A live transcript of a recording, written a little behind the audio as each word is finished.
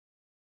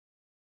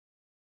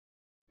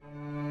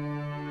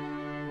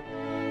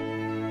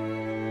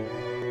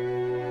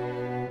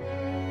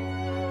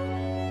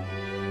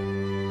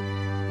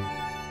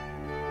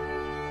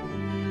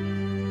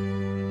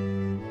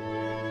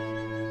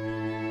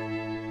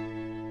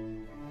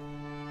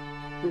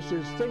This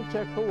is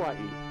ThinkTech Hawaii.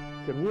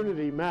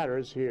 Community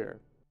matters here.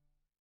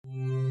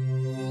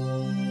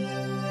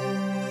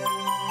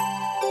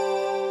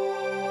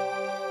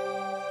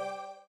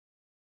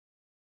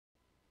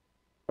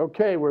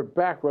 Okay, we're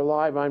back. We're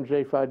live. I'm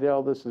Jay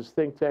Fidell. This is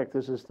ThinkTech.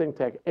 This is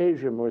ThinkTech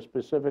Asia, more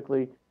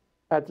specifically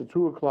at the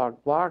 2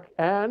 o'clock block.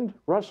 And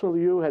Russell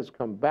Yu has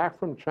come back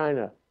from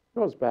China.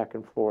 He goes back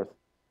and forth.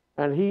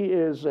 And he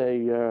is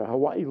a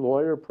Hawaii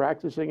lawyer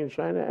practicing in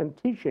China and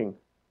teaching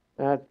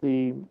at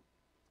the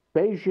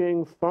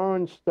Beijing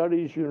Foreign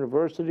Studies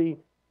University,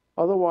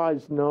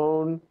 otherwise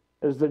known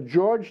as the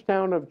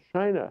Georgetown of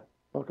China.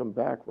 Welcome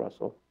back,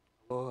 Russell.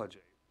 Aloha,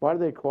 Jay. Why do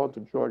they call it the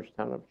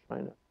Georgetown of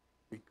China?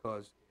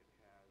 Because it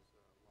has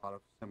a lot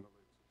of similar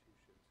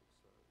institutions.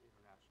 It's an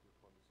international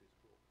diplomacy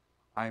school.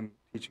 I'm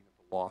teaching at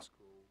the law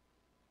school,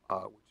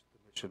 which the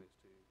mission is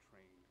to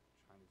train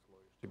Chinese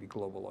lawyers to be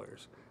global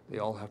lawyers. They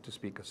all have to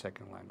speak a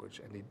second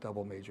language, and they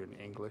double major in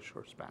English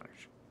or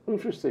Spanish.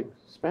 Interesting.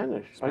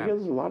 Spanish. I guess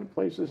there's a lot of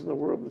places in the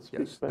world that speak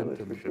Yes, Spanish,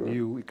 the for sure.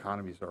 new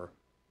economies are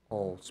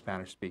all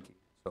Spanish-speaking,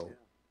 so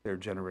they're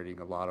generating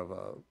a lot of,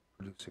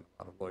 producing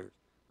a lot of lawyers.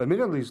 But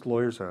many of these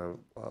lawyers,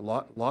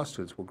 law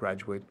students, will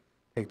graduate,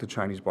 take the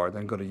Chinese bar,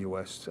 then go to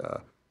U.S.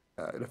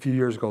 A few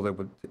years ago, they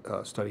would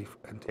study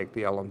and take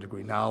the LM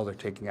degree. Now they're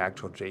taking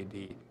actual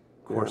JD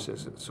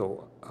courses, and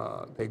so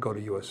they go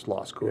to U.S.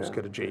 law schools,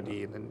 get a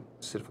JD, and then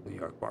sit for the New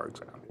York bar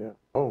exam. Yeah.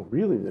 Oh,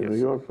 really? The New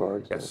York bar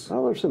exam? Yes.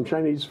 Well, there's some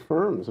Chinese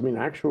firms. I mean,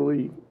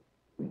 actually,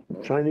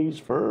 Chinese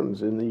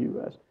firms in the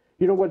U.S.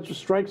 You know, what just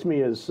strikes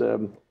me as,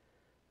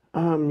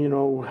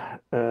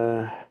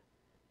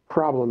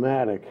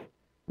 problematic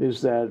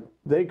is that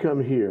they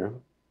come here,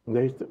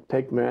 they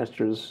take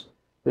masters,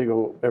 they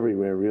go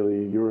everywhere,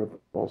 really,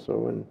 Europe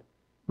also, and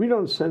we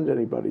don't send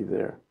anybody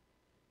there.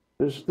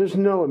 There's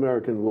no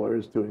American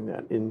lawyers doing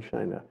that in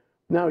China.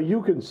 Now,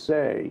 you can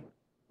say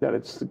that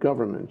it's the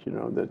government,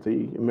 that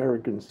the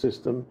American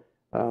system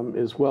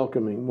is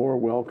welcoming, more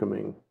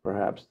welcoming,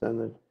 perhaps, than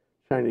the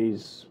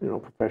Chinese,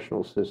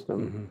 professional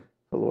system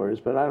for lawyers.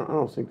 But I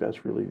don't think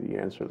that's really the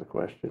answer to the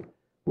question.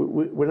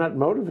 We're not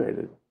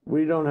motivated.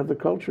 We don't have the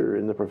culture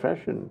in the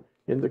profession,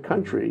 in the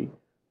country,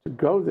 to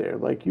go there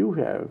like you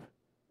have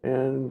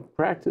and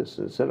practice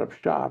and set up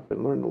shop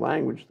and learn the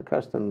language, the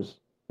customs,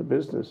 the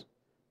business.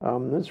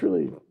 That's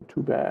really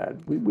too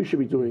bad. We should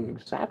be doing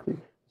exactly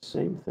the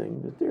same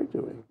thing that they're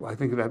doing. Well, I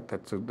think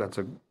that's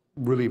a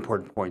really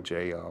important point,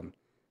 Jay.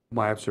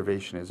 My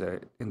observation is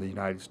that in the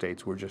United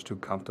States, we're just too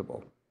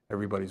comfortable.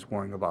 Everybody's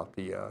worrying about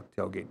the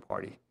tailgate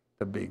party,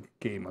 the big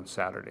game on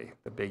Saturday,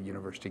 the big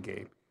university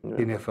game, the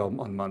NFL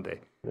on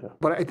Monday. Yeah.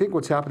 But I think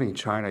what's happening in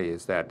China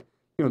is that,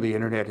 the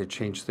internet has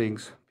changed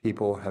things.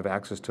 People have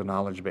access to a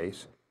knowledge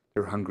base.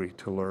 They're hungry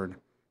to learn,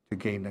 to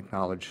gain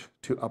knowledge,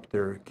 to up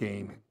their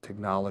game,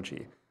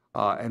 technology.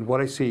 And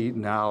what I see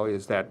now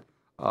is that,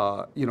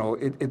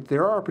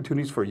 there are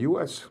opportunities for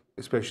U.S.,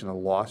 especially the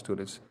law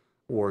students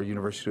or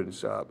university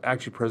students.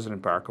 Actually,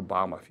 President Barack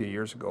Obama, a few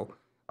years ago,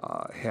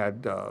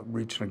 had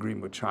reached an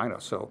agreement with China.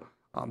 So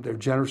there are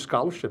generous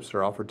scholarships that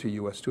are offered to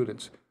U.S.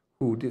 students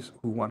who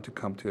want to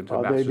come to a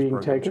master's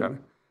program in China.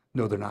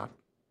 No, they're not.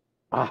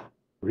 Ah,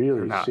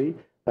 really? See,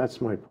 that's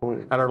my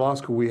point. At our law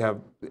school, we have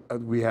a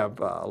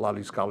lot of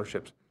these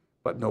scholarships,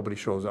 but nobody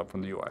shows up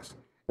from the U.S.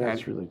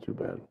 That's really too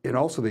bad. And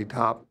also the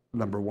top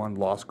 #1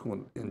 law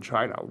school in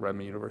China,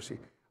 Renmin University,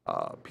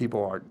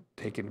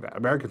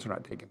 Americans are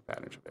not taking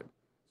advantage of it.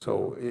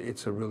 So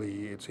it's a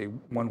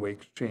one-way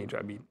exchange.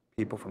 I mean,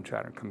 people from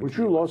China are coming. Would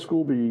your law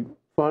school be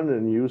fun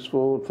and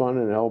useful, fun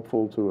and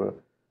helpful to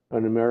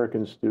an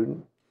American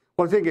student?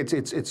 Well, I think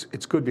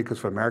it's good because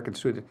for American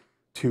students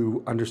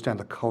to understand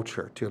the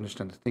culture, to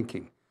understand the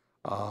thinking,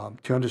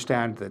 to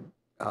understand that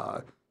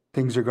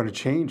things are going to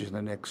change in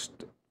the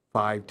next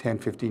 5, 10,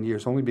 15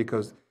 years, only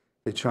because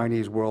the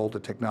Chinese world, the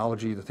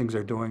technology, the things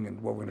they're doing, and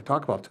what we're going to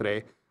talk about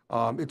today,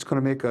 it's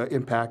going to make an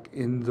impact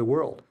in the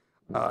world.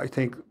 I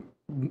think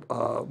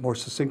more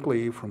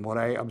succinctly, from what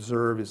I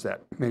observe, is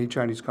that many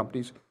Chinese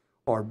companies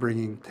are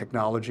bringing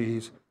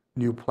technologies,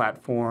 new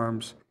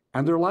platforms,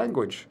 and their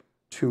language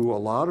to a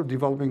lot of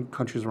developing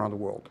countries around the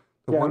world.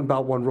 The One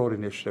Belt, One Road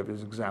initiative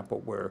is an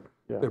example where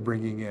they're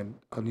bringing in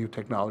a new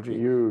technology.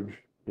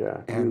 Huge,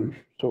 huge,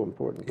 so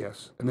important.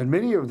 Yes, and then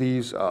many of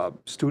these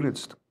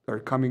students are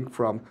coming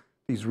from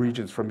these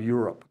regions from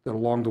Europe,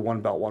 along the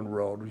One Belt, One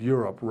Road,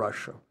 Europe,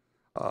 Russia,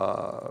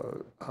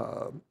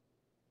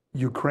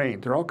 Ukraine.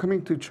 They're all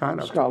coming to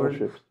China.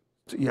 Scholarships.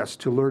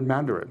 To learn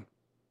Mandarin.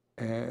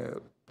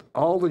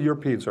 All the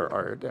Europeans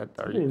are at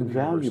our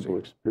invaluable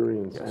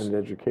experience and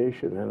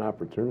education and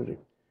opportunity.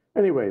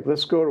 Anyway,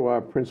 let's go to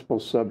our principal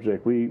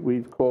subject.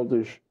 We've called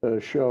this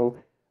show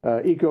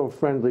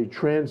Eco-Friendly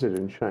Transit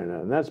in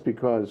China, and that's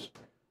because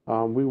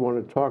we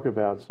want to talk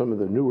about some of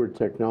the newer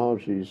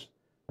technologies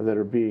that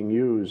are being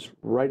used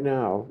right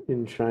now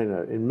in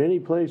China, in many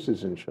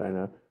places in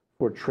China,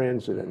 for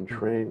transit and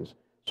trains.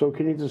 So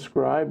can you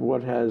describe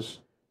what has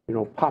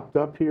popped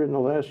up here in the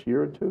last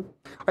year or two?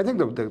 I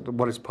think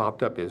what has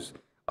popped up is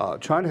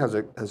China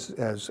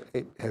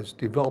has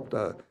developed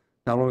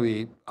not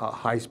only a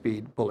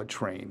high-speed bullet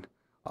train,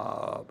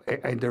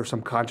 and there's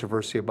some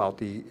controversy about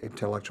the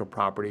intellectual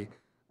property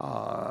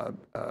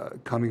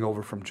coming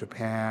over from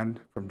Japan,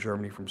 from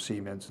Germany, from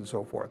Siemens, and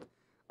so forth.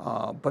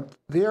 But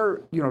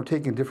they're,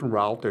 taking a different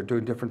route. They're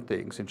doing different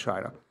things in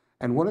China.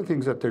 And one of the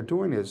things that they're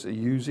doing is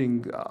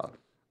using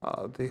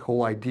the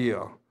whole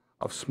idea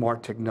of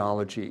smart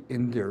technology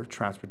in their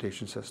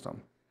transportation system.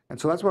 And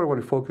so that's what I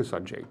want to focus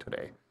on, Jay,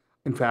 today.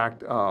 In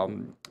fact,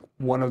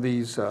 one of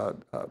these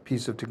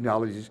pieces of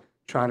technologies,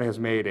 China has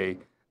made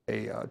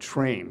a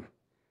train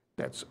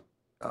that's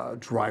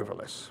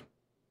driverless.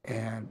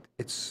 And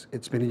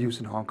it's been in use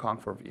in Hong Kong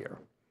for a year.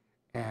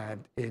 And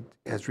it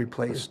is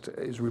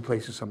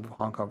replacing some of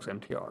Hong Kong's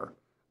MTR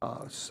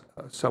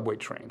subway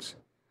trains.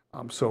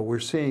 So we're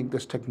seeing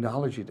this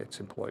technology that's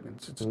employed.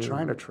 It's a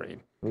China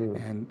train.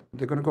 And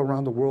they're going to go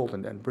around the world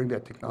and bring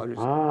that technology.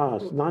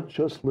 It's not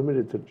just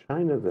limited to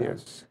China then.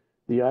 Yes.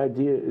 The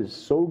idea is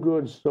so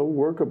good, so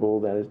workable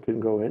that it can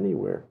go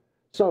anywhere.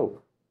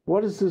 So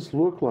what does this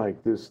look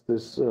like, this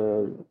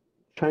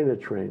China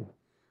train?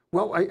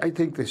 Well, I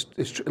think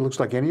it looks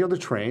like any other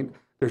train.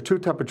 There's two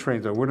types of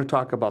trains. We're going to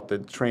talk about the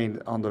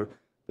train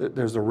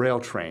there's the rail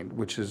train,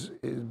 which is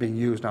being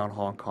used now in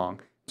Hong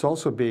Kong. It's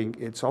also being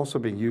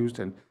used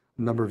in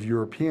a number of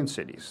European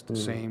cities, the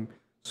same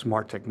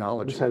smart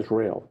technology. This has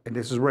rail. And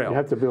this is rail. You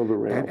have to build a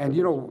rail.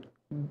 And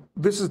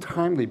this is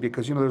timely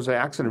because, there was an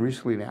accident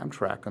recently in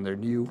Amtrak on their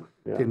new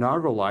the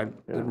inaugural line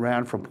that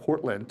ran from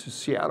Portland to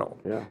Seattle.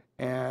 Yeah.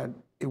 And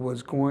it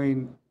was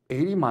going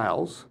 80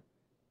 miles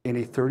in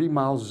a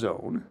 30-mile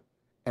zone,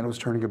 and it was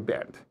turning a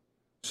bend.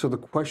 So the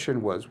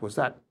question was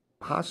that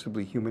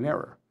possibly human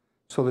error?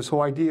 So this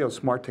whole idea of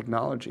smart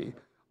technology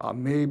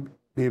may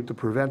be able to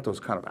prevent those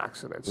kind of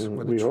accidents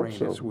where the train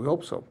is. We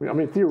hope so. I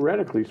mean,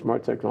 theoretically,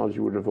 smart technology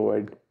would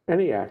avoid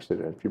any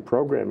accident if you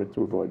program it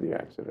to avoid the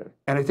accident.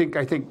 And I think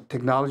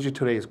technology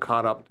today is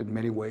caught up in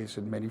many ways,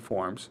 in many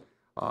forms,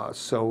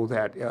 so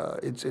that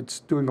it's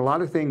doing a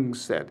lot of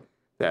things that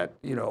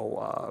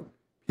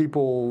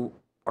people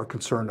are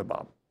concerned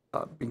about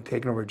being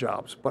taken over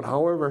jobs. But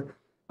however,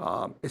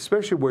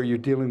 especially where you're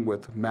dealing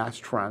with mass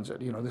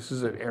transit, this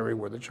is an area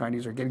where the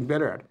Chinese are getting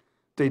better at.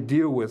 They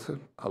deal with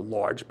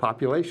large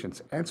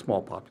populations and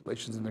small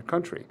populations in their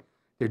country.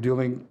 They're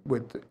dealing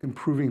with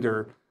improving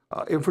their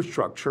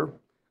infrastructure.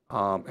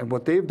 And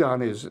what they've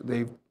done is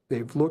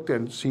they've looked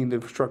and seen the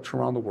infrastructure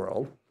around the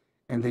world,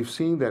 and they've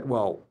seen that,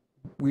 well,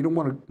 we don't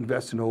want to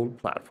invest in old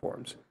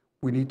platforms.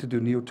 We need to do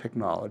new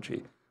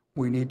technology.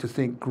 We need to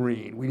think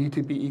green. We need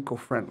to be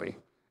eco-friendly.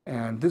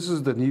 And this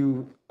is the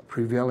new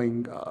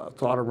prevailing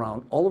thought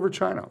around all over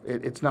China.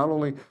 It's not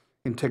only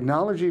in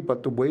technology,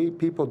 but the way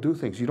people do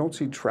things. You don't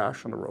see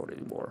trash on the road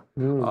anymore.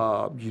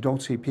 You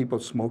don't see people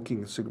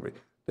smoking a cigarette.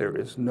 There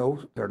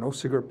are no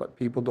cigarette, but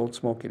people don't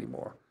smoke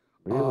anymore.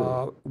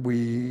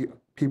 Really?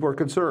 People are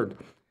concerned.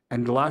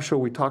 And the last show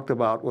we talked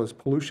about was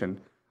pollution,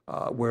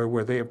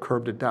 where they have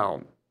curbed it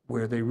down,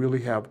 where they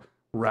really have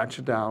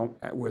ratcheted down,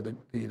 where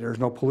there's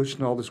no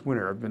pollution all this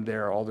winter. I've been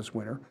there all this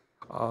winter.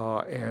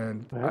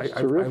 And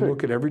I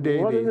look at every day.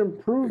 What an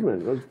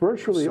improvement. It was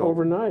virtually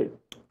overnight.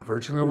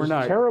 Virtually overnight. It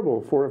was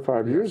terrible 4 or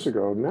 5 years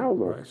ago. Now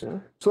look. Right. Yeah.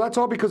 So that's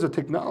all because of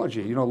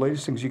technology.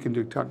 Latest things you can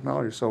do with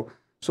technology.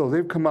 So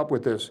they've come up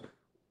with this.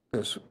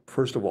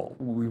 First of all,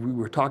 we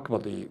were talking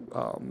about the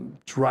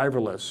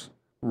driverless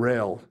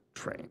rail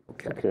train.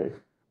 Okay.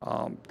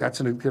 That's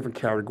in a different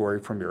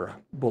category from your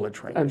bullet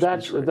train. And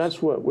that's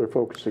what we're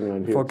focusing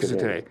on here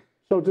today.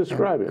 So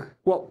describe it.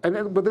 Well,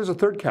 but there's a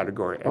third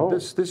category, and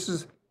this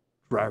is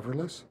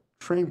driverless,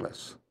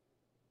 trainless.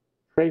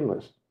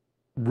 Trainless.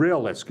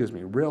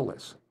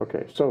 Railless.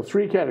 Okay, so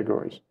 3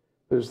 categories.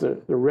 There's the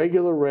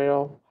regular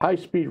rail,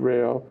 high-speed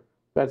rail,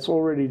 that's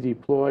already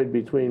deployed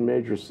between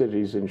major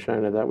cities in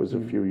China. That was a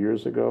few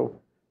years ago,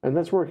 and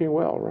that's working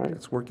well, right?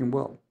 It's working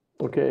well.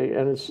 Okay,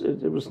 and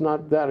it was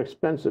not that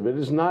expensive. It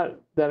is not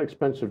that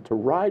expensive to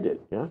ride it,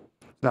 yeah?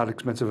 It's not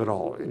expensive at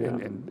all,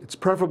 and it's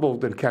preferable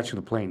than catching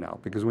the plane now,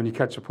 because when you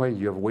catch a plane,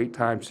 you have wait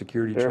time,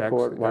 security checks,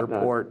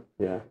 airport.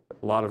 Yeah.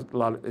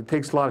 It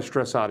takes a lot of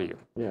stress out of you.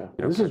 Yeah.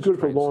 This is good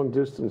for long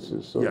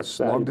distances. So yes,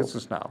 long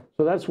distance now.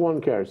 So that's one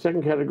category.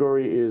 Second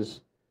category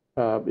is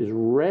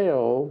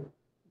rail,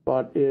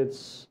 but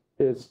it's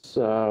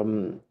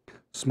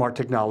smart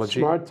technology.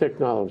 Smart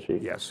technology.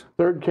 Yes.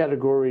 Third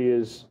category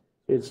is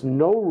it's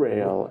no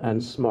rail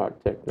and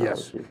smart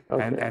technology. Yes.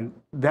 Okay. And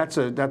that's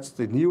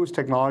the newest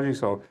technology.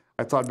 So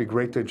I thought it'd be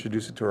great to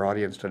introduce it to our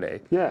audience today.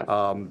 Yeah.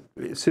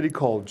 A city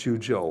called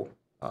Zhuzhou,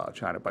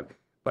 China, but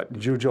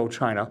Zhuzhou,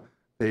 China.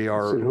 They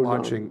are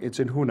launching. It's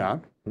in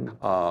Hunan.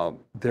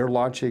 They're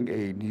launching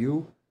a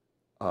new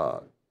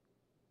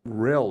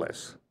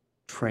railless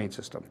train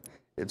system.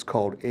 It's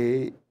called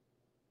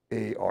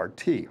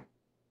ART,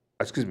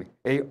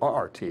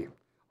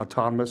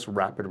 Autonomous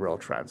Rapid Rail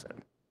Transit.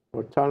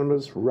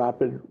 Autonomous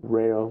Rapid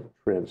Rail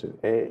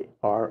Transit,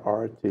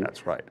 ARRT.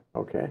 That's right.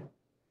 Okay.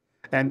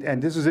 And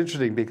this is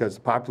interesting because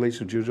the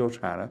population of Zhuzhou,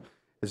 China,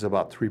 is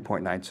about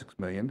 3.96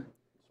 million.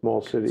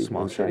 Small city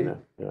Small in city. China.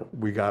 Yeah.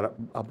 We got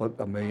about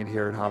 1 million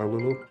here in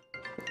Honolulu.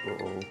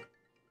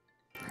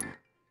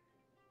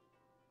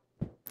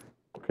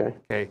 Okay.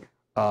 Okay.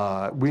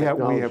 We have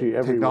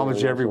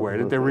technology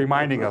everywhere. They're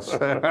reminding us.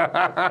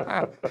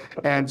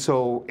 And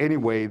so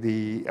anyway,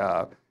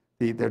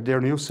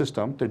 their new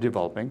system they're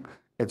developing,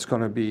 it's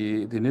going to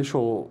be, the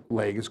initial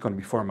leg is going to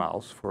be 4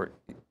 miles for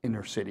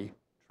inner city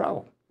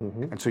travel.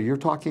 And so you're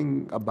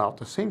talking about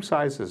the same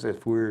size as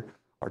if we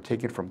are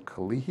taking from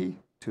Kalihi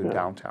to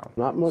downtown.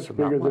 Not much So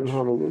bigger not much. than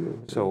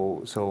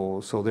Honolulu.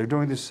 So they're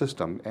doing this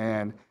system,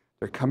 and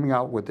they're coming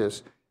out with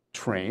this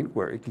train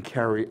where it can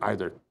carry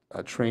either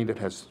a train that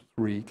has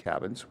 3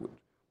 cabins, which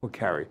will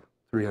carry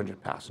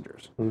 300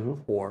 passengers,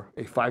 or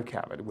a 5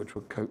 cabin, which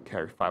will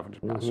carry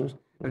 500 passengers.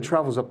 And it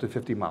travels up to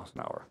 50 miles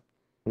an hour.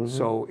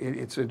 So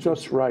it's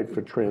just right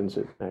for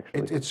transit,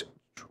 actually. It's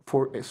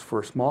for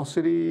a small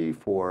city,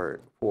 for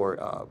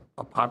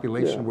a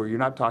population where you're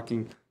not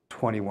talking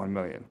 21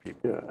 million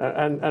people.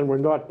 Yeah, and we're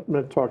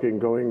not talking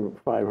going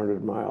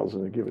 500 miles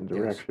in a given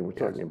direction. We're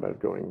talking about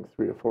going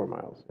 3 or 4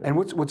 miles. And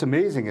what's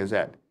amazing is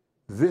that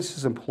this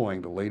is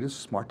employing the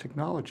latest smart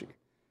technology.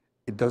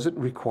 It doesn't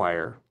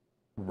require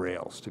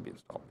rails to be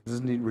installed. It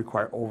doesn't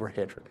require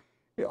overhead.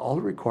 All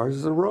it requires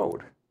is a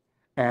road,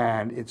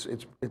 and it's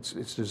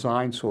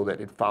designed so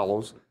that it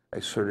follows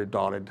a certain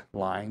dotted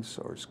lines,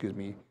 or excuse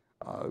me,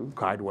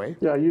 guideway.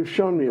 Yeah, you've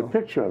shown me a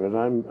picture of it.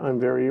 I'm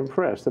very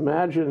impressed.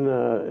 Imagine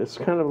it's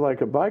kind of like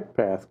a bike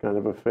path kind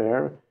of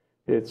affair.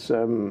 It's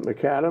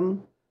macadam,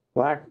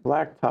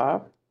 black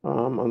top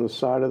on the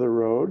side of the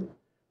road.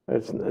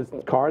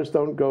 Cars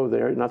don't go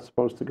there. You're not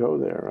supposed to go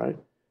there, right?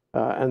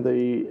 And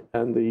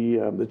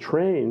the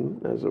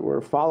train, as it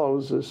were,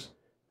 follows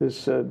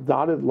this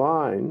dotted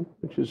line,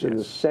 which is in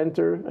the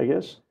center, I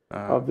guess,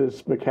 of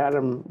this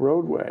macadam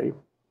roadway.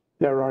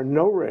 There are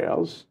no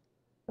rails.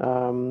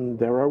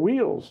 There are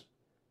wheels,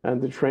 and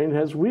the train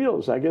has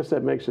wheels. I guess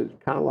that makes it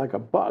kind of like a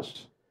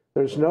bus.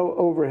 There's no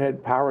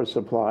overhead power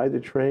supply. The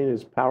train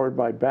is powered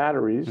by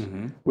batteries,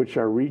 which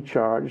are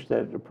recharged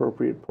at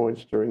appropriate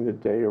points during the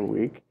day or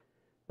week.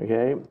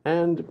 Okay,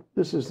 and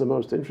this is the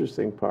most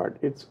interesting part.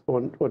 It's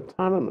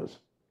autonomous,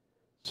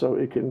 so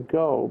it can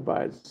go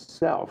by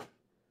itself.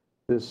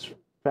 This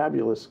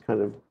fabulous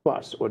kind of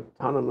bus,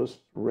 autonomous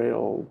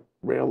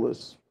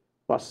railless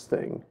bus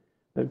thing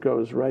that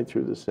goes right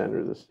through the center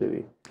of the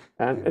city,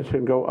 and it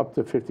can go up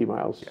to 50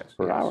 miles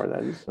per hour.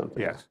 That is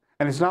something. Yes,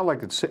 and it's not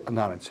like it's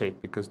not unsafe,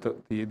 because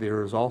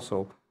there is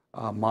also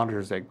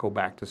monitors that go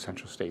back to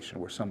Central Station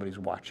where somebody's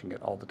watching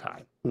it all the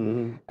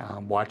time,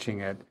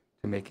 watching it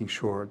and making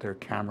sure there are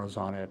cameras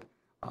on it,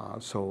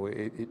 so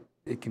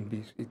it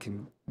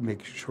can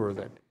make sure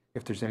that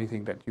if there's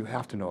anything that you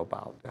have to know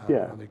about.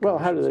 Well,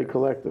 how do they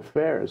collect the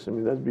fares? I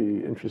mean, that'd be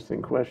an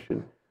interesting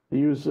question. They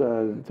use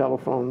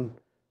telephone.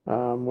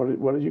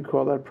 What did you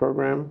call that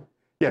program?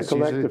 Yes,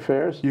 collect the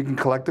fares. You can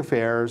collect the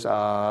fares.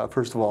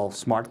 First of all,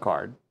 smart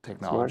card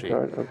technology.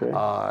 Smart card,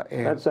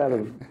 okay. That's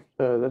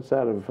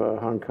out of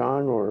Hong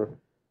Kong or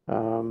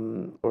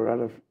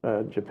out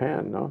of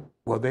Japan, no?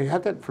 Well, they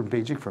had that from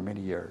Beijing for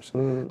many years.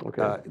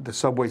 Okay. The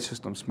subway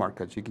system, smart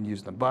cards. You can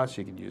use the bus.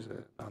 You can use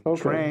it on the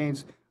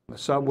trains, on the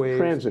subways.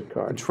 Transit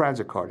card. A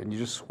transit card, and you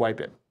just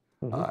swipe it,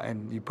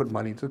 and you put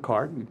money into the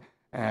card.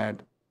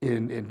 And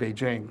in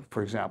Beijing,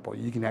 for example,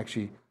 you can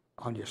actually,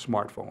 on your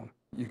smartphone,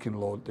 you can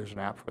load, there's an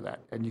app for that.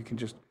 And you can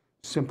just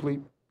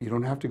simply, you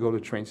don't have to go to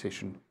the train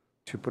station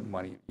to put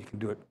money. You can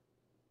do it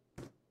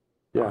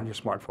on your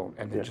smartphone,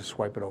 and then just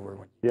swipe it over.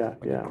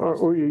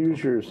 Or you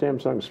use your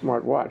Samsung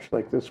smartwatch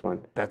like this one.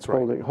 That's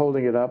right.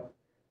 Holding it up.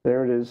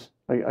 There it is.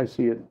 I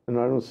see it, and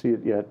I don't see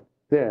it yet.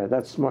 There,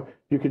 that's smart.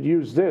 You could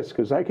use this,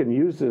 because I can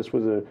use this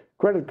with a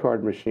credit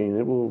card machine.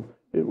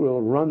 It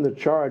will run the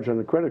charge on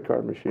the credit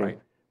card machine. Right.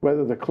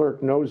 Whether the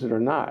clerk knows it or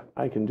not,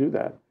 I can do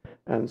that.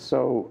 And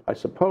so I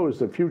suppose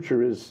the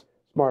future is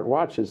smart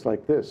watches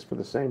like this for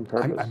the same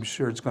purpose. I'm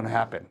sure it's going to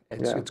happen.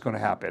 It's going to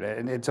happen.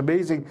 And it's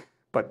amazing,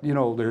 but you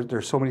know,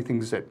 there's so many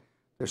things that,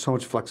 there's so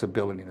much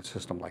flexibility in a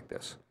system like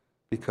this,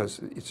 because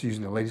it's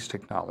using the latest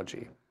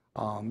technology.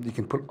 You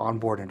can put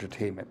onboard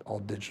entertainment, all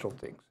digital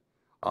things.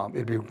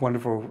 It'd be a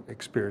wonderful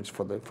experience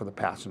for the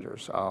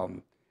passengers.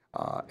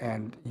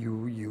 And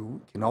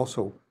you can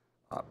also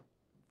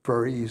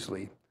very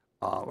easily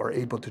are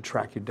able to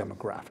track your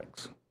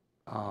demographics.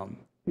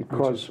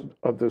 Because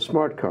of the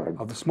smart card.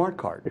 Of the smart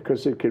card.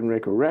 Because it can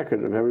make a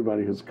record of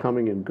everybody who's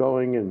coming and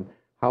going and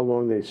how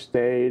long they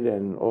stayed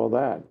and all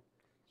that.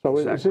 So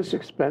is this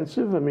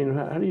expensive? I mean,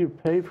 how do you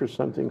pay for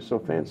something so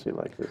fancy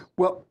like this?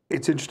 Well,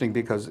 it's interesting,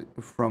 because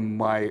from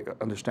my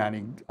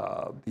understanding,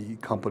 the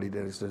company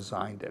that has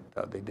designed it,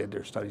 they did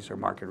their studies, their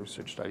market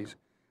research studies,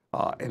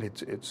 and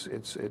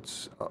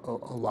it's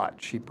a lot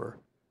cheaper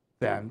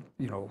than,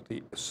 you know,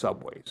 the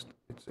subways.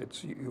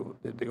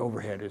 The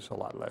overhead is a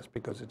lot less,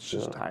 because it's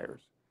just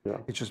tires.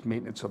 It's just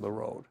maintenance of the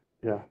road.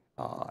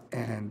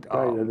 And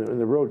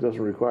the road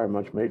doesn't require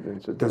much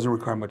maintenance. It doesn't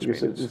require much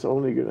maintenance. It's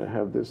only going to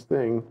have this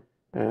thing,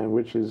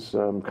 which is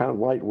kind of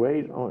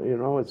lightweight. You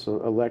know, it's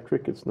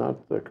electric. It's not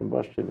a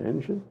combustion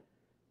engine.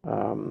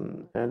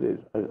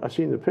 And I've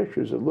seen the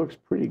pictures. It looks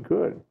pretty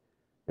good.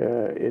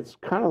 It's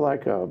kind of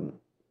like a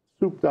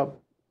souped-up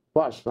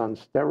bus on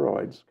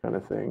steroids kind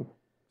of thing.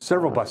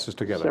 Several buses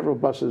together. Several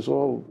buses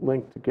all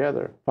linked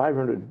together.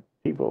 500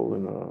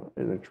 people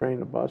in a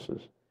train of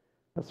buses.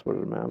 That's what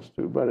it amounts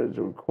to. But it's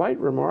quite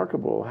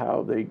remarkable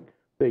how they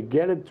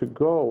get it to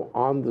go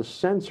on the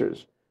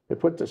sensors. They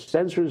put the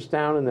sensors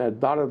down in that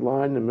dotted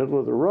line in the middle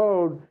of the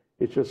road.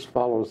 It just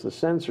follows the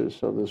sensors.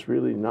 So there's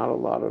really not a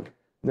lot of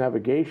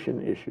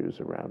navigation issues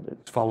around it.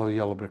 Just follow the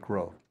yellow brick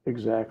road.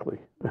 Exactly.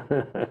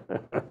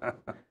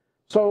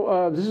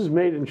 So this is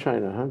made in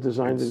China, huh?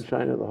 Designed in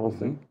China, the whole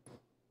thing.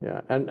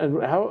 Yeah, and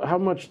how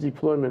much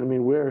deployment? I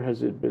mean, where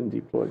has it been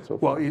deployed so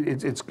far? Well,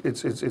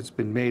 it's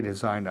been made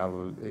designed out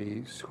of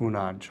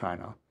Hunan,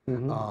 China.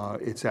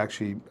 It's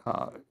actually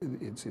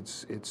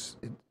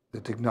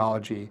the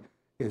technology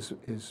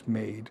is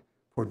made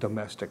for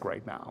domestic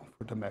right now,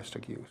 for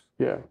domestic use.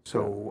 Yeah.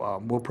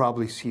 So we'll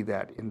probably see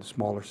that in the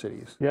smaller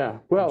cities. Yeah.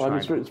 Well, I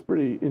mean, it's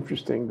pretty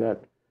interesting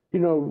that, you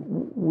know,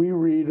 we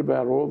read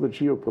about all the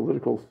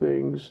geopolitical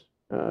things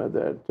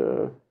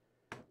that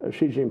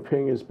Xi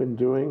Jinping has been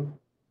doing.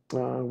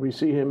 We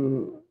see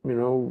him, you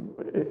know,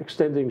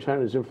 extending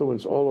China's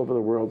influence all over the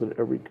world at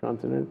every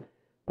continent.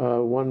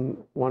 One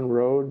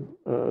road,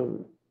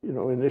 you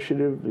know,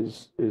 initiative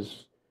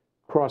is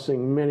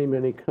crossing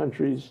many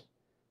countries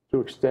to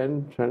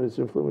extend China's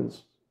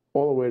influence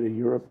all the way to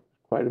Europe.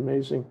 Quite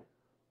amazing.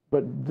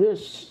 But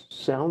this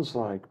sounds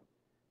like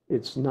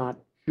it's not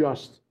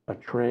just a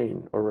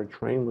train or a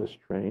trainless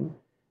train.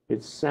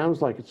 It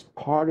sounds like it's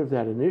part of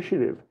that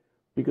initiative,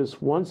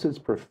 because once it's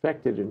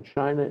perfected in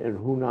China and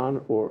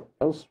Hunan or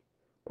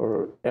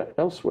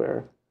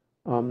elsewhere,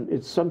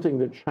 it's something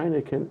that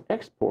China can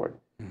export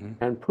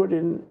and put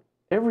in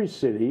every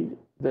city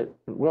that,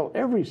 well,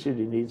 every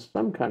city needs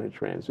some kind of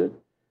transit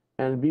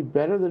and be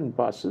better than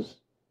buses,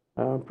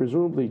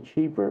 presumably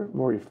cheaper,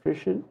 more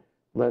efficient,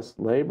 less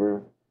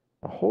labor,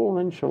 a whole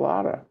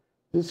enchilada.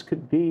 This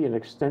could be an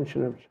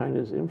extension of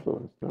China's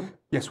influence, no?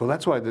 Yes, well,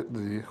 that's why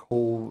the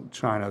whole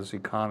China's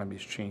economy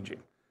is changing.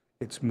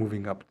 It's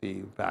moving up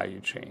the value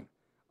chain.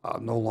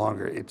 No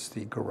longer it's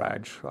the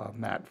garage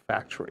mat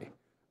factory.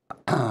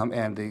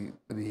 And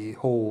the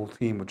whole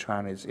theme of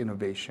China is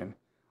innovation,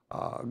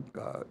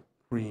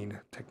 green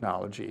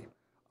technology.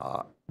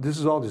 This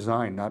is all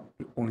designed not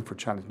only for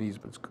China's needs,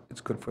 but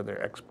it's good for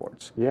their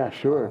exports. Yeah,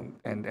 sure.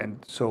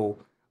 And so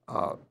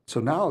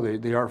now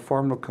they are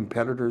formidable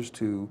competitors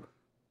to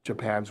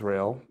Japan's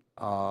rail,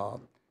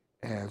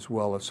 as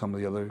well as some of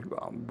the other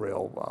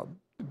rail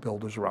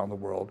builders around the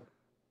world.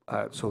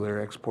 So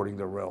they're exporting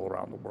their rail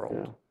around the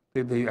world.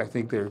 Yeah. I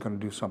think they're going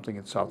to do something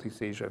in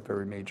Southeast Asia, a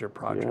very major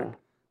project. Yeah.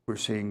 We're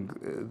seeing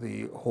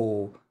the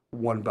whole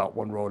One Belt,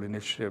 One Road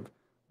initiative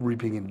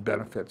reaping in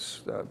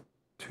benefits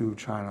to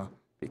China,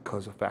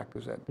 because the fact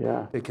is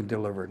that they can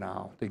deliver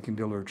now. They can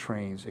deliver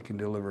trains. They can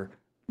deliver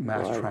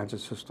mass transit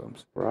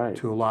systems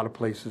to a lot of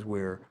places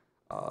where,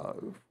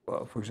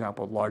 for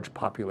example, large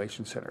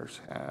population centers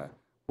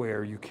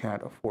where you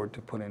can't afford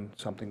to put in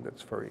something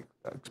that's very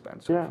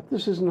expensive. Yeah,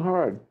 this isn't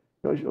hard.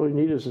 All you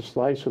need is a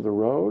slice of the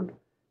road,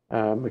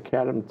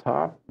 macadam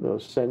top.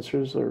 Those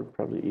sensors are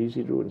probably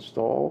easy to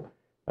install.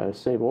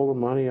 Save all the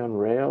money on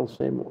rail,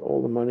 save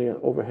all the money on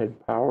overhead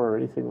power or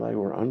anything like,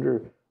 or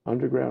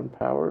underground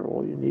power.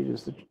 All you need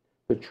is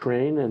the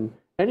train, and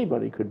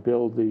anybody could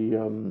build the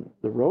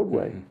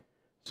roadway.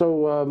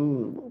 So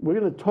we're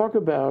going to talk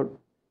about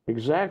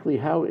exactly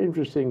how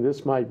interesting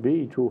this might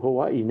be to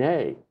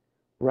Hawaii,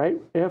 right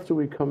after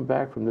we come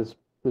back from this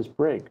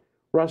break.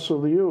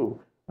 Russell Liu,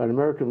 an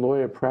American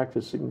lawyer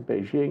practicing in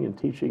Beijing and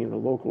teaching in a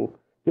local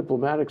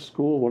diplomatic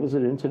school. What is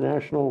it?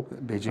 International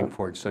Beijing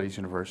Foreign Studies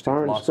University.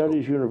 Foreign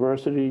Studies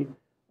University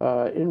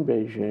in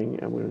Beijing,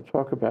 and we're going to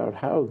talk about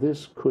how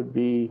this could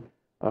be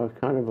a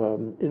kind of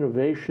an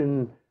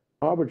innovation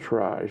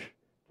arbitrage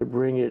to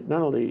bring it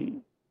not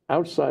only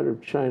outside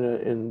of China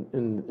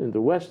in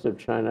the west of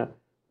China,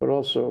 but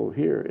also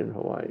here in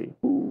Hawaii.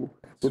 Ooh,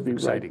 we'll be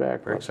right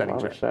back. Very exciting.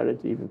 I'm excited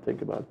to even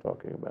think about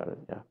talking about it.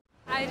 Yeah.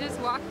 I just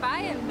walked by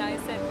and I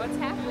said, "What's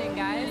happening,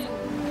 guys?"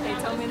 And they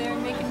told me they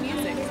were making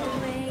music.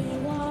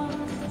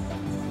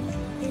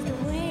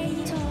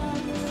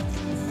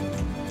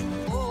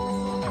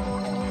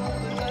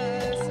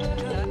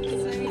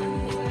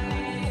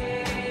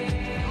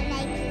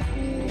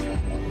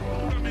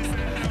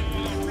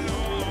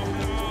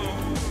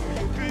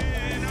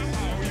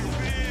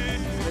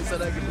 They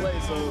said I could play,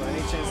 so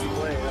any chance to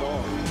play at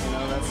all. You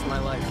know, that's my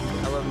life.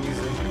 I love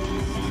music.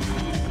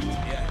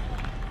 Yeah,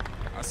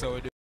 I saw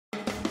it.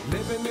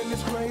 Living in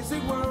this crazy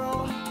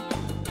world,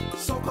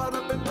 so caught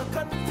up in the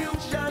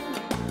confusion,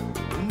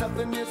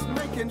 nothing is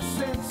making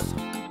sense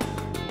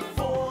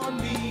for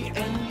me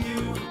and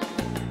you.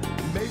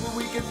 Maybe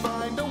we can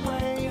find a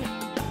way.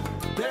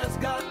 There's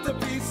got to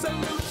be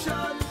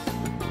solution.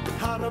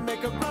 How to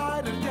make a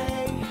brighter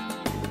day.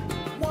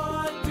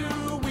 What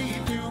do we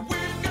do?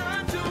 We've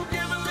got to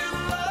give a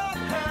little love,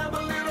 have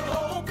a little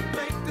hope,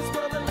 make this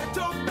world a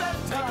little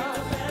better.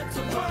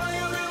 Try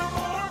a little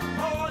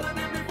more than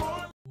ever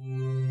before.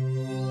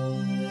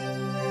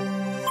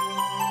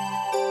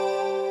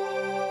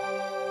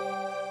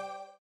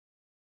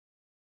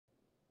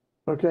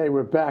 Okay,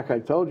 we're back. I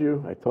told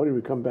you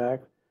we'd come back.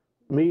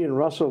 Me and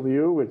Russell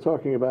Liu, we're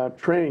talking about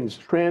trains,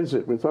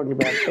 transit. We're talking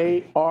about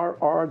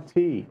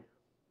ARRT,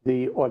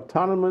 the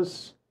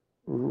Autonomous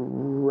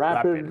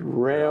Rapid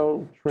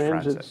Rail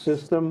Transit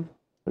System,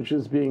 which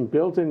is being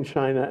built in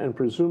China and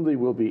presumably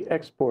will be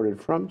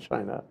exported from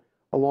China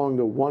along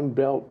the One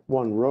Belt,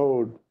 One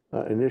Road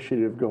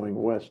initiative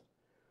going west.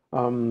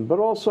 But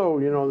also,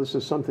 you know, this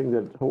is something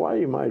that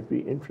Hawaii might be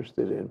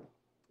interested in,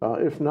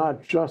 if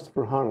not just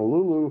for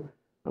Honolulu,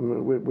 I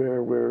mean,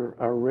 where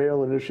our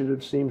rail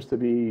initiative seems to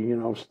be, you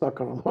know,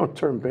 stuck on a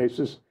long-term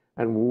basis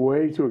and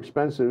way too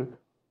expensive,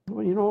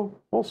 well, you know,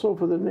 also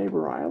for the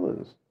neighbor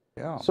islands.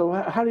 Yeah. So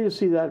how do you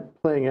see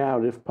that playing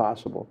out, if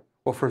possible?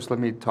 Well, first, let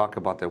me talk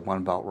about the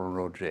One Belt, One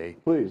Road, Jay.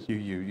 Please.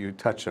 You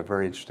touched a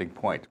very interesting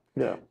point.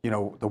 Yeah. You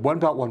know, the One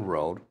Belt, One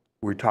Road,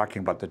 we're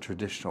talking about the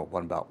traditional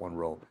One Belt, One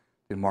Road,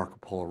 the Marco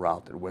Polo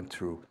route that went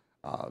through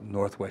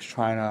northwest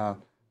China,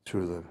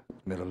 through the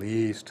Middle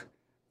East,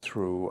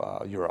 through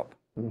Europe.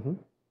 Mm-hmm.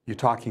 You're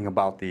talking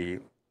about the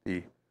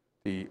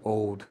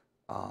old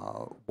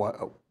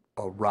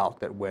route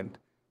that went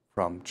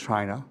from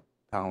China,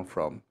 down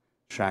from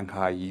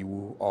Shanghai,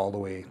 Yiwu, all the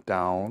way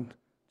down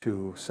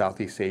to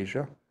Southeast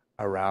Asia,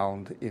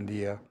 around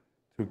India,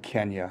 through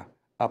Kenya,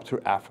 up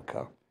through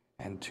Africa,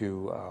 and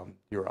to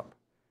Europe.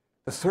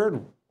 The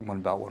third One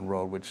Belt, One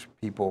Road, which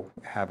people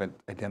haven't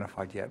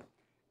identified yet,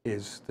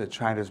 is the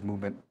China's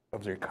movement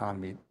of their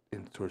economy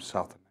towards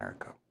South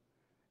America.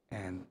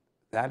 And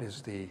that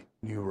is the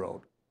new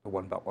road, the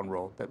One Belt, One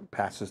Road that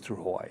passes through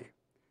Hawaii.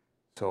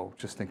 So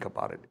just think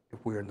about it.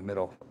 If we're in the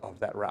middle of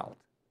that route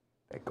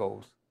that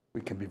goes,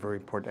 we can be very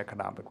important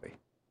economically.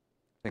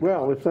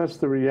 Well, if that's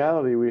the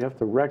reality, we have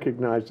to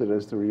recognize it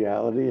as the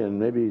reality and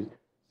maybe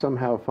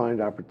somehow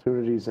find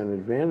opportunities and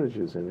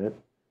advantages in it.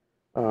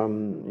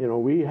 You know,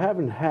 we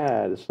haven't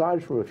had,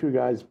 aside from a few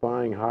guys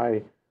buying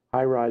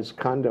high-rise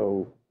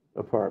condo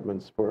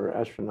apartments for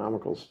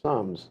astronomical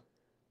sums,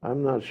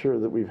 I'm not sure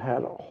that we've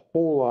had a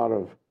whole lot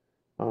of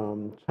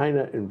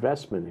China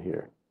investment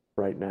here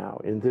right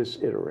now in this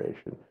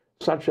iteration,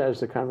 such as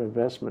the kind of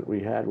investment we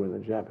had when the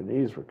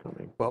Japanese were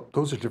coming. Well,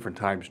 those are different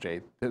times,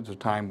 Jay. There was a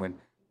time when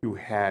you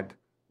had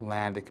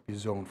land that could be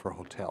zoned for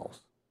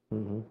hotels.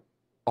 Mm-hmm.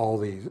 All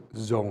these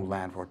zoned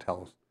land for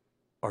hotels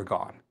are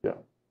gone. Yeah.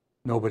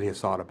 Nobody has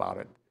thought about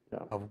it,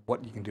 of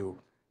what you can do.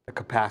 The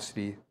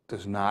capacity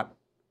does not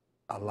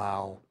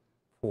allow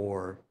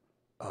for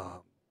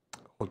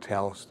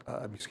hotels,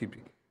 excuse me,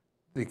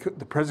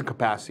 the present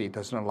capacity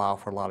doesn't allow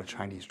for a lot of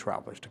Chinese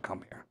travelers to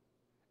come here.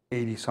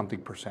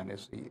 80-something%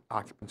 is the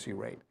occupancy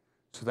rate.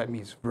 So that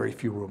means very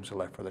few rooms are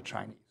left for the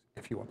Chinese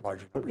if you want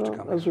larger numbers to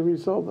come as a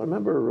result, I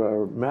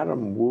remember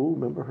Madame Wu,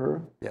 remember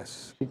her?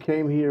 Yes. She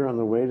came here on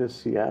the way to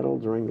Seattle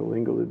during the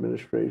Lingle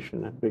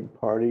administration, a big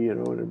party, you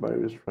know, and everybody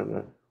was trying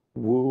to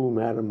woo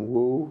Madame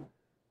Wu.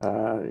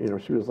 You know,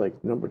 she was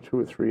like number 2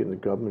 or 3 in the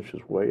government. She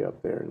was way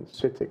up there in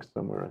civic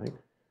somewhere, I think.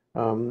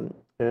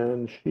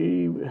 And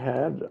she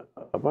had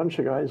a bunch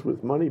of guys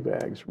with money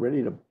bags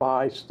ready to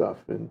buy stuff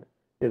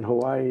in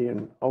Hawaii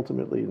and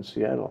ultimately in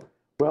Seattle.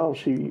 Well,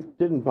 she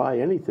didn't buy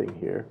anything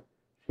here.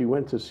 She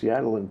went to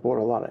Seattle and bought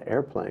a lot of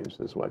airplanes,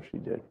 is what she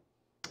did.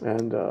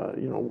 And,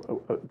 you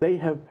know, they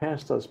have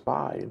passed us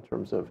by in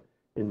terms of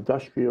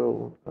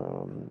industrial,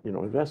 you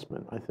know,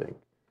 investment, I think.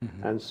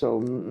 Mm-hmm. And so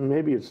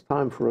maybe it's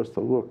time for us to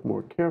look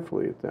more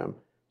carefully at them,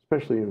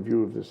 especially in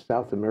view of this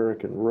South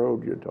American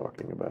road you're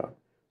talking about.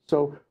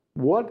 So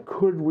what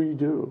could we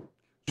do?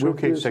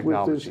 Showcase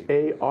technology. With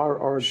this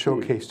ARRT?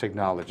 Showcase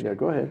technology. Yeah,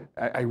 go ahead.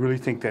 I really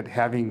think that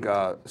having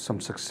some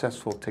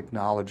successful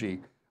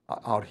technology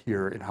out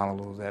here in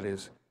Honolulu that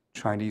is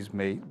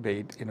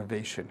Chinese-made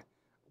innovation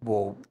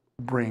will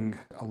bring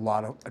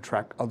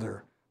attract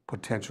other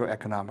potential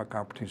economic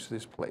opportunities to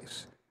this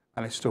place.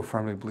 And I still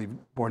firmly believe,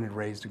 born and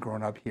raised and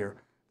growing up here,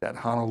 that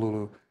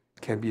Honolulu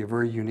can be a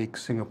very unique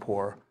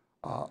Singapore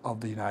of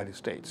the United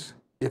States,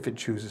 if it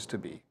chooses to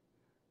be.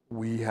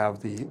 We have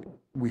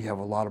a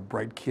lot of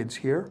bright kids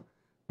here,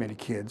 many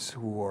kids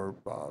who are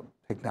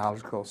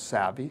technological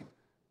savvy,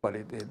 but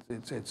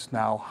it's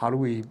now, how do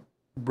we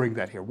bring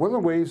that here? One of the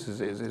ways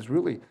is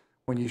really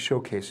when you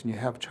showcase and you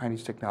have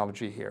Chinese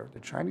technology here, the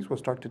Chinese will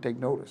start to take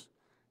notice.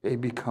 They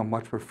become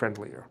much more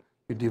friendlier.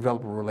 You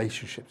develop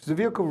relationships. It's a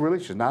vehicle of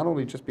relations, not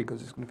only just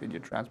because it's going to fit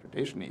your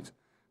transportation needs,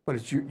 but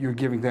it's you're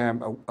giving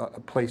them a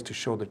place to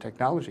show the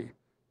technology.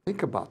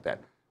 Think about that.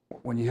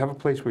 When you have a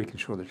place where you can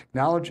show the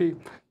technology,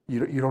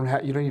 you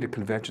don't need a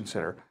convention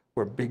center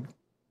where big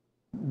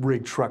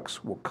rig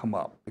trucks will come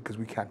up, because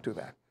we can't do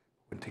that.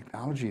 When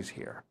technology is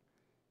here,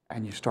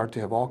 and you start to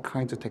have all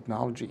kinds of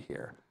technology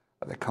here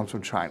that comes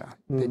from China,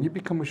 then you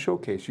become a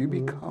showcase. You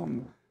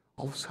become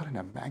all of a sudden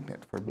a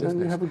magnet for business.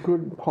 And you have a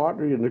good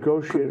partner. You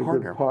negotiate a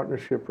good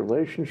partnership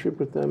relationship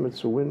with them.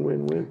 It's a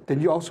win-win-win. Then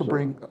you also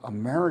bring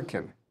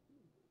American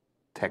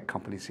tech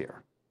companies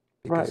here,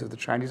 because if the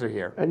Chinese are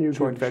here, and you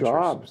give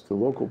jobs to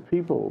local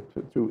people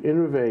to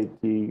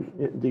innovate the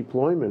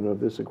deployment of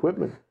this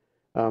equipment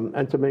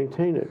and to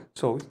maintain it,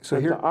 so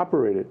and here to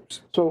operate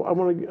it. So I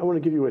want to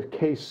give you a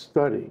case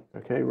study,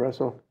 okay,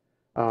 Russell?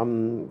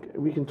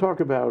 We can talk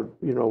about,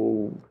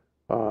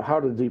 how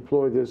to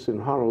deploy this in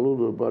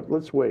Honolulu, but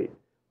let's wait.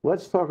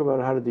 Let's talk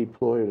about how to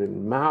deploy it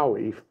in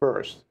Maui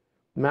first.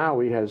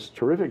 Maui has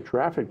terrific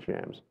traffic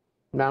jams.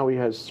 Maui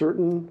has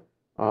certain,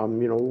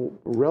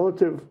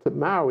 relative to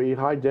Maui,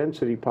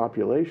 high-density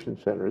population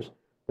centers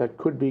that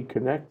could be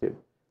connected.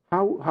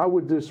 How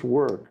would this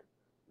work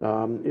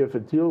if a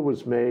deal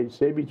was made,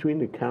 say, between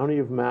the county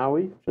of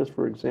Maui, just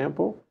for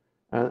example,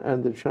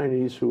 and the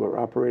Chinese who are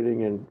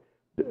operating and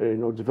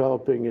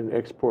developing and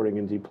exporting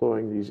and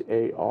deploying these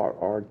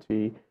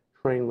ARRT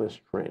trainless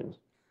trains?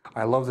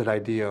 I love that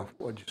idea of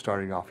what you're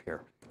starting off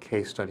here,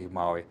 case study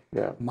Maui.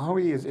 Yeah.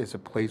 Maui is a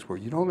place where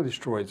you don't want to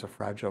destroy, it's a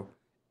fragile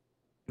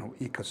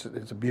ecosystem.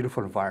 It's a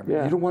beautiful environment.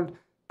 Yeah. You don't want to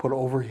put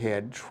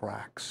overhead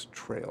tracks,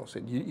 trails.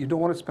 And you don't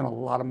want to spend a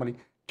lot of money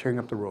tearing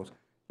up the roads.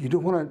 You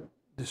don't want to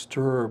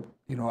disturb,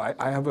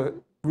 I have a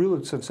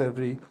real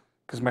sensitivity,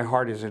 because my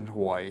heart is in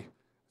Hawaii,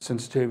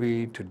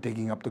 sensitivity to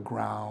digging up the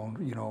ground,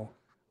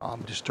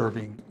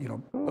 disturbing,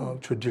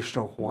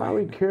 traditional Hawaiian.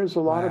 Maui cares a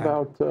lot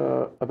about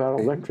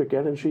electric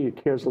energy.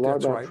 It cares a lot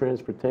That's about right.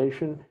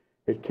 transportation.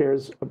 It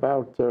cares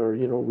about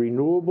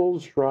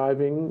renewables,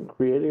 driving,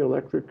 creating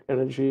electric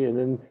energy, and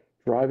then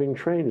driving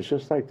trains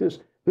just like this.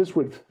 This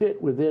would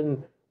fit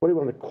within, what do you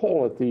want to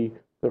call it, the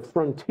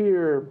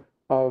frontier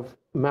of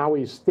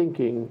Maui's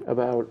thinking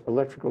about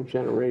electrical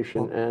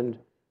generation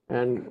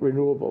and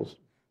renewables.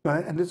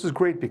 And this is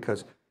great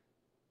because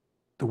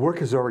the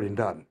work is already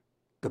done.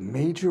 The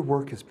major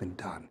work has been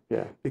done.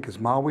 Yeah. Because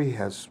Maui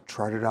has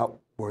charted out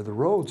where the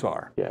roads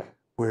are. Yeah.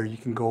 Where you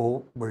can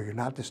go, where you're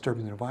not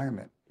disturbing the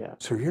environment. Yeah.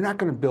 So you're not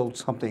going to build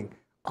something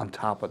on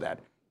top of that.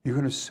 You're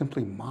going to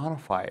simply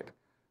modify it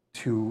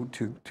to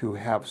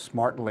have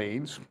smart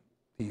lanes,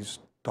 these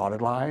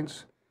dotted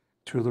lines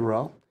through the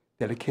row,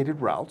 dedicated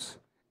routes,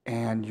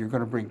 and you're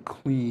going to bring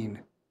clean,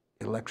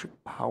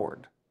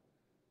 electric-powered,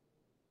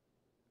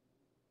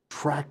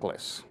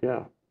 trackless.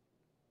 Yeah.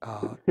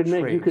 You could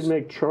trains.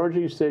 make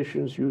charging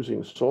stations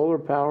using solar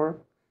power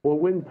or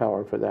wind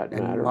power, for that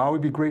And matter. Maui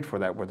would be great for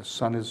that, where the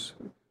sun is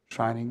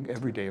shining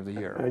every day of the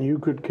year. And you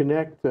could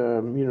connect,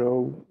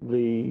 connect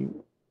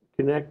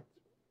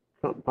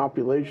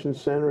population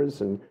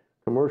centers and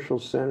commercial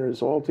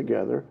centers all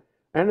together.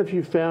 And if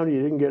you found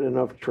you didn't get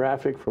enough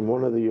traffic from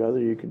one or the other,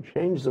 you could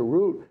change the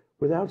route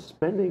without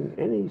spending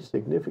any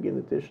significant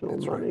additional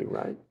money,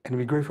 right? And it'd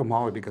be great for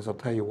Maui, because I'll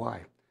tell you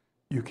why.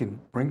 You can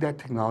bring that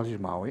technology to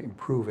Maui,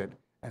 improve it,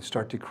 and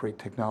start to create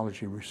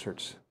technology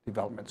research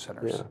development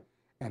centers.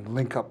 Yeah. And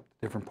link up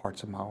different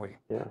parts of Maui.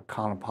 Yeah.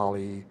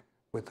 Kaanapali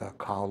with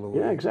Kahalui.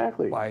 Yeah,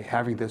 exactly. By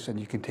having this, and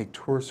you can take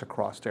tourists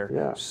across there.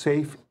 Yeah.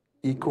 Safe,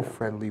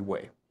 eco-friendly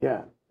way.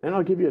 Yeah, and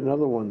I'll give you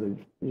another one that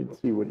you'd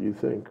see what you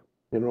think.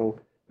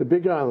 The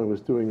Big Island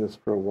was doing this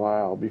for a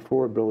while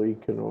before Billy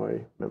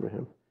Kenoi, remember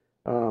him?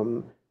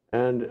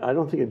 And I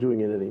don't think they're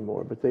doing it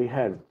anymore, but they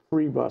had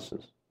free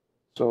buses.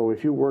 So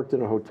if you worked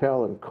in a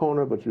hotel in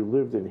Kona, but you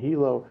lived in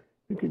Hilo,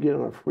 you could get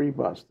on a free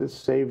bus. This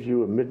saves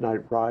you a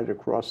midnight ride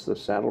across the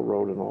Saddle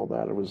Road and all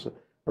that. It was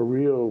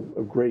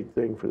a great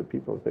thing for the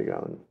people of Big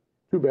Island.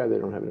 Too bad they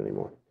don't have it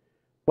anymore.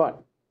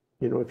 But,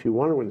 if you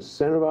want to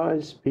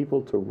incentivize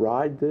people to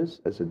ride this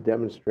as a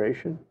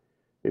demonstration,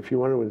 if you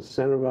want to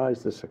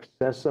incentivize the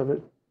success of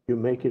it, you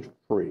make it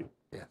free.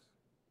 Yes.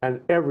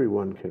 And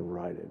everyone can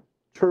ride it.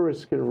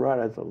 Tourists can ride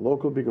it, the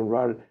local people can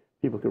ride it,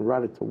 people can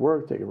ride it to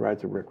work, they can ride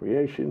it to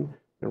recreation,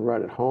 they can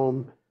ride it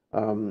home.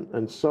 And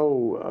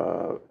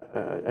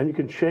you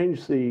can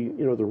change the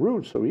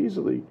route so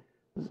easily.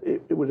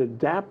 It would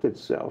adapt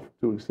itself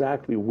to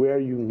exactly where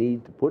you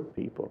need to put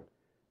people.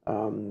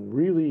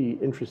 Really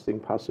interesting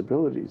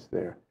possibilities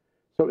there.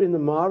 So in the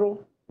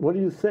model, what do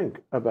you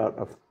think about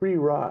a free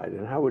ride,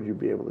 and how would you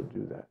be able to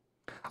do that?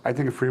 I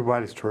think a free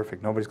ride is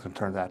terrific. Nobody's going to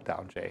turn that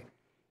down, Jay.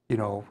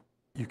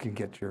 You can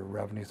get your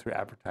revenue through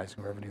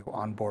advertising revenue,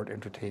 onboard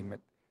entertainment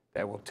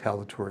that will tell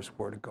the tourists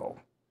where to go.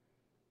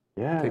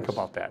 Yes. Think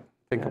about that.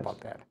 Think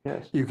about that.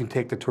 Yes. You can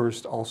take the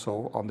tourists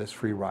also on this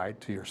free ride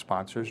to your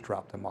sponsors,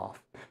 drop them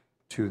off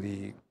to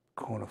the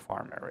Kona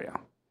Farm area.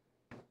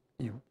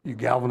 You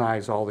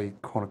galvanize all the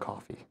Kona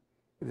coffee.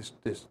 This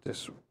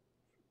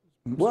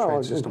Well, train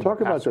and system talk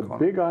will about pass the Kona.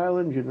 Big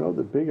Island.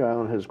 The Big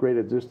Island has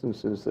greater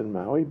distances than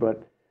Maui,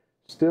 but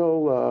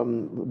still,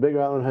 the Big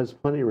Island has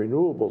plenty of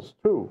renewables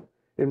too.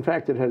 In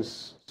fact, it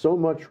has so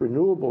much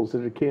renewables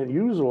that it can't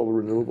use all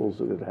the renewables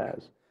that it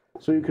has.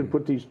 So you can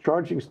put these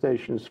charging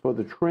stations for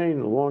the train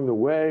along the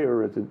way,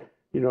 or at the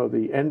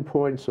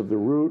endpoints of the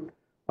route,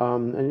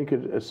 and you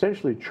could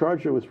essentially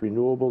charge it with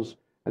renewables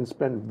and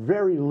spend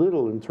very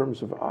little in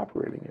terms of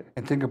operating it.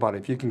 And think about it,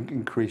 if you can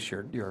increase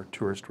your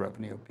tourist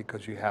revenue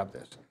because you have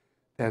this,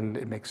 then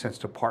it makes sense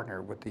to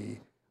partner with the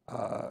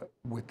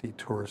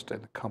tourist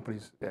and the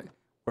companies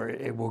where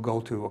it will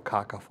go to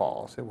Okaka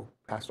Falls. It will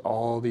pass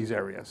all these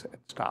areas and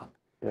stop.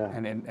 Yeah.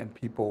 And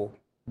people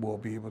will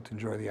be able to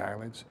enjoy the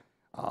islands.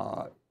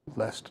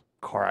 Less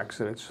car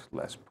accidents,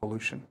 less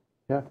pollution.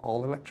 Yeah.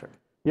 All electric.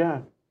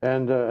 Yeah,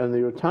 and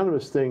the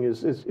autonomous thing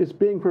is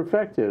being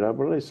perfected.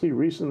 What I see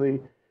recently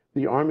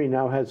the Army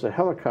now has a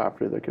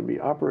helicopter that can be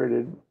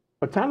operated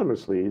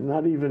autonomously.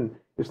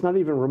 It's not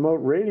even remote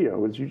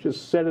radio. It's you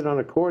just set it on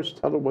a course,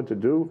 tell it what to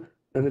do,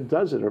 and it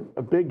does it.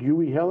 A big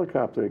UE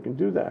helicopter can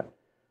do that.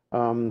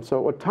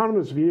 So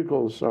autonomous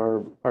vehicles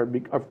are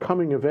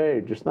coming of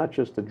age. It's not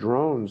just the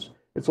drones.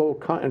 It's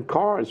all and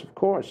cars, of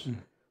course.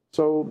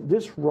 So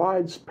this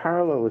rides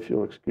parallel, if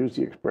you'll excuse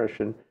the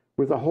expression,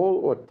 with the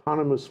whole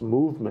autonomous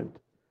movement.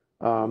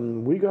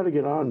 We got to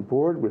get on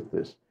board with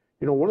this.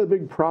 You know, one of the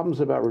big problems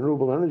about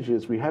renewable energy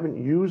is we haven't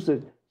used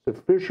it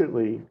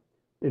sufficiently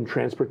in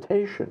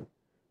transportation.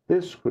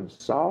 This could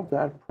solve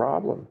that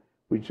problem.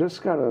 We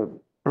just got to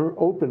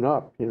open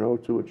up, you know,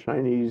 to a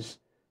Chinese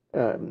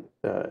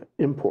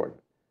import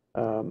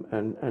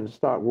and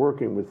start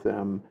working with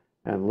them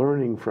and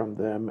learning from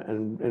them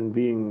and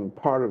being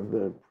part of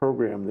the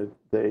program that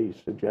they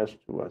suggest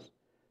to us.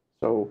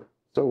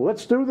 So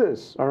let's do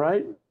this, all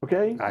right?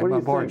 Okay? I'm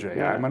on board, Jay.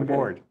 Yeah, I'm on okay.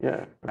 board.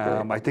 Yeah.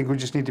 Okay. I think we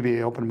just need to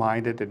be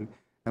open-minded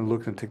and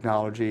look at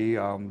technology.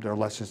 There are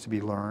lessons to be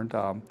learned.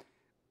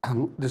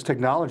 This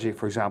technology,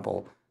 for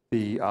example,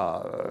 the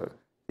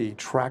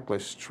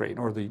trackless train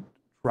or the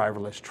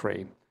driverless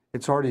train,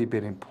 it's already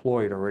been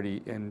employed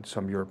already in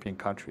some European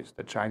countries.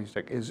 The Chinese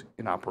tech is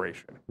in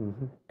operation.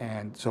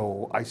 And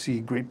so I see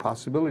great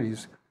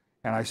possibilities,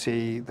 and I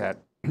see that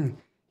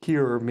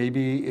here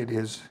maybe it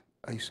is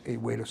a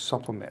way to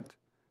supplement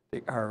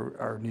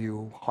our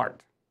new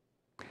heart,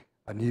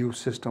 a new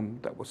system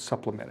that was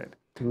supplemented.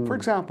 For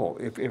example,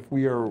 if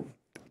we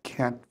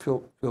can't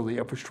fill the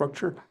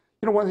infrastructure,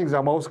 you know, one of the things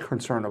I'm most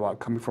concerned about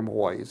coming from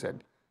Hawaii is that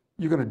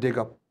you're going to dig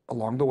up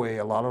along the way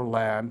a lot of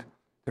land.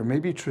 There may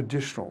be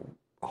traditional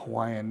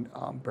Hawaiian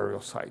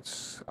burial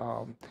sites,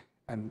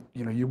 and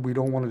you know, we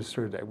don't want to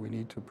disturb that. We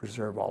need to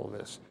preserve all of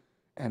this,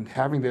 and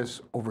having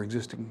this over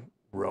existing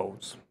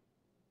roads.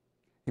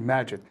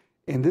 Imagine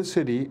in this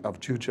city of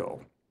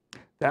Juzhou,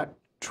 that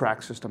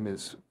track system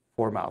is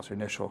 4 miles,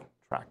 initial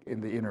track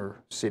in the inner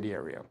city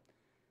area.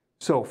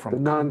 So from The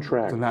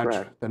non-track.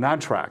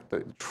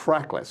 the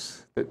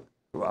trackless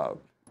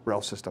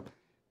rail system,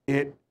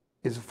 it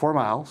is 4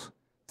 miles.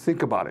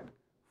 Think about it,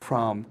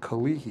 from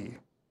Kalihi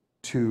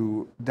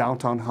to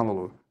downtown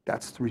Honolulu,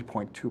 that's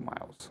 3.2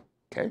 miles,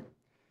 okay?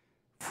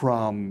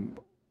 From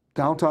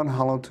downtown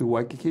Honolulu to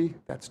Waikiki,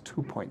 that's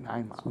 2.9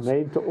 miles.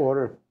 Made to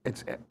order.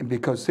 It's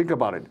because think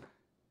about it.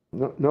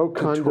 No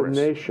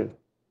condemnation,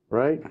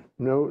 right?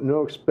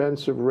 No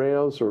expensive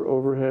rails or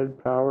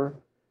overhead power.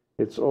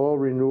 It's all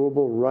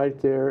renewable right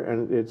there,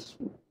 and it's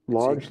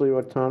largely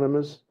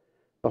autonomous.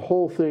 The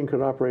whole thing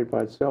could operate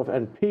by itself.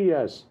 And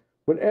P.S.,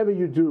 whatever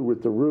you do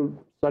with the route,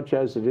 such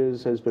as it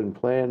is, has been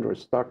planned or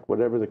stuck,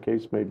 whatever the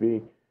case may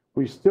be,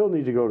 we still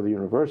need to go to the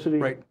university.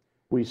 Right.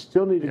 We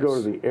still need to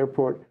go to the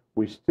airport.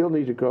 We still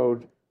need to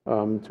go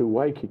to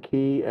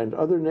Waikiki and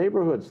other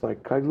neighborhoods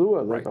like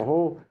Kailua, like the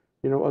whole,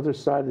 you know, other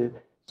side of it.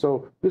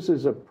 So this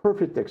is a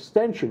perfect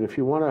extension if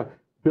you want to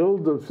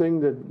build the thing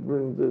that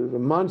the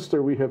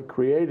monster we have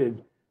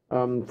created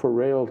for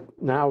rail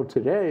now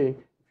today.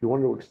 If you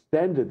want to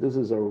extend it, this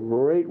is a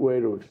great way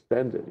to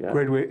extend it. Yeah.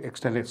 Great way to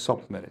extend it,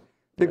 supplement it.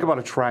 Think about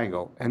a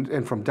triangle,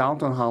 and from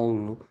downtown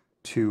Honolulu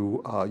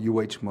to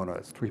UH Mona,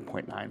 it's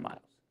 3.9 miles.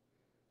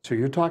 So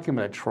you're talking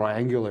about a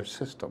triangular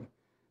system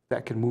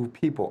that can move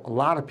people, a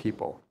lot of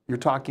people. You're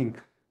talking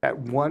at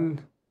one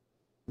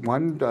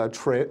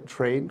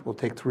train will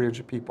take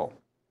 300 people.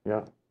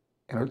 Yeah.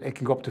 And it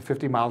can go up to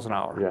 50 miles an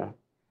hour. Yeah.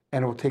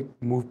 And it will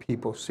move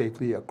people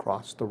safely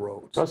across the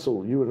roads.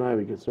 Russell, you and I,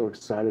 we get so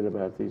excited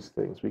about these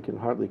things. We can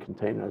hardly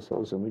contain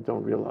ourselves, and we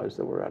don't realize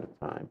that we're out of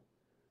time.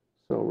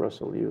 So,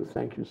 Russell,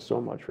 thank you so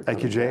much for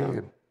coming. Thank you, Jay.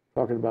 Down,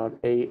 talking about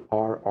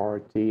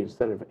ARRT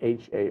instead of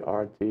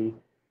HART.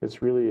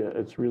 It's really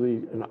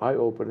an eye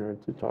opener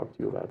to talk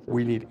to you about this.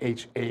 We need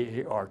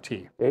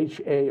HAART.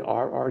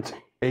 HARRT.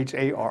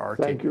 HARRT.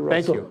 Thank you,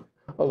 Russell. Thank you.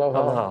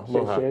 Aloha.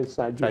 Aloha.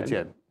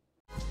 Zaijian.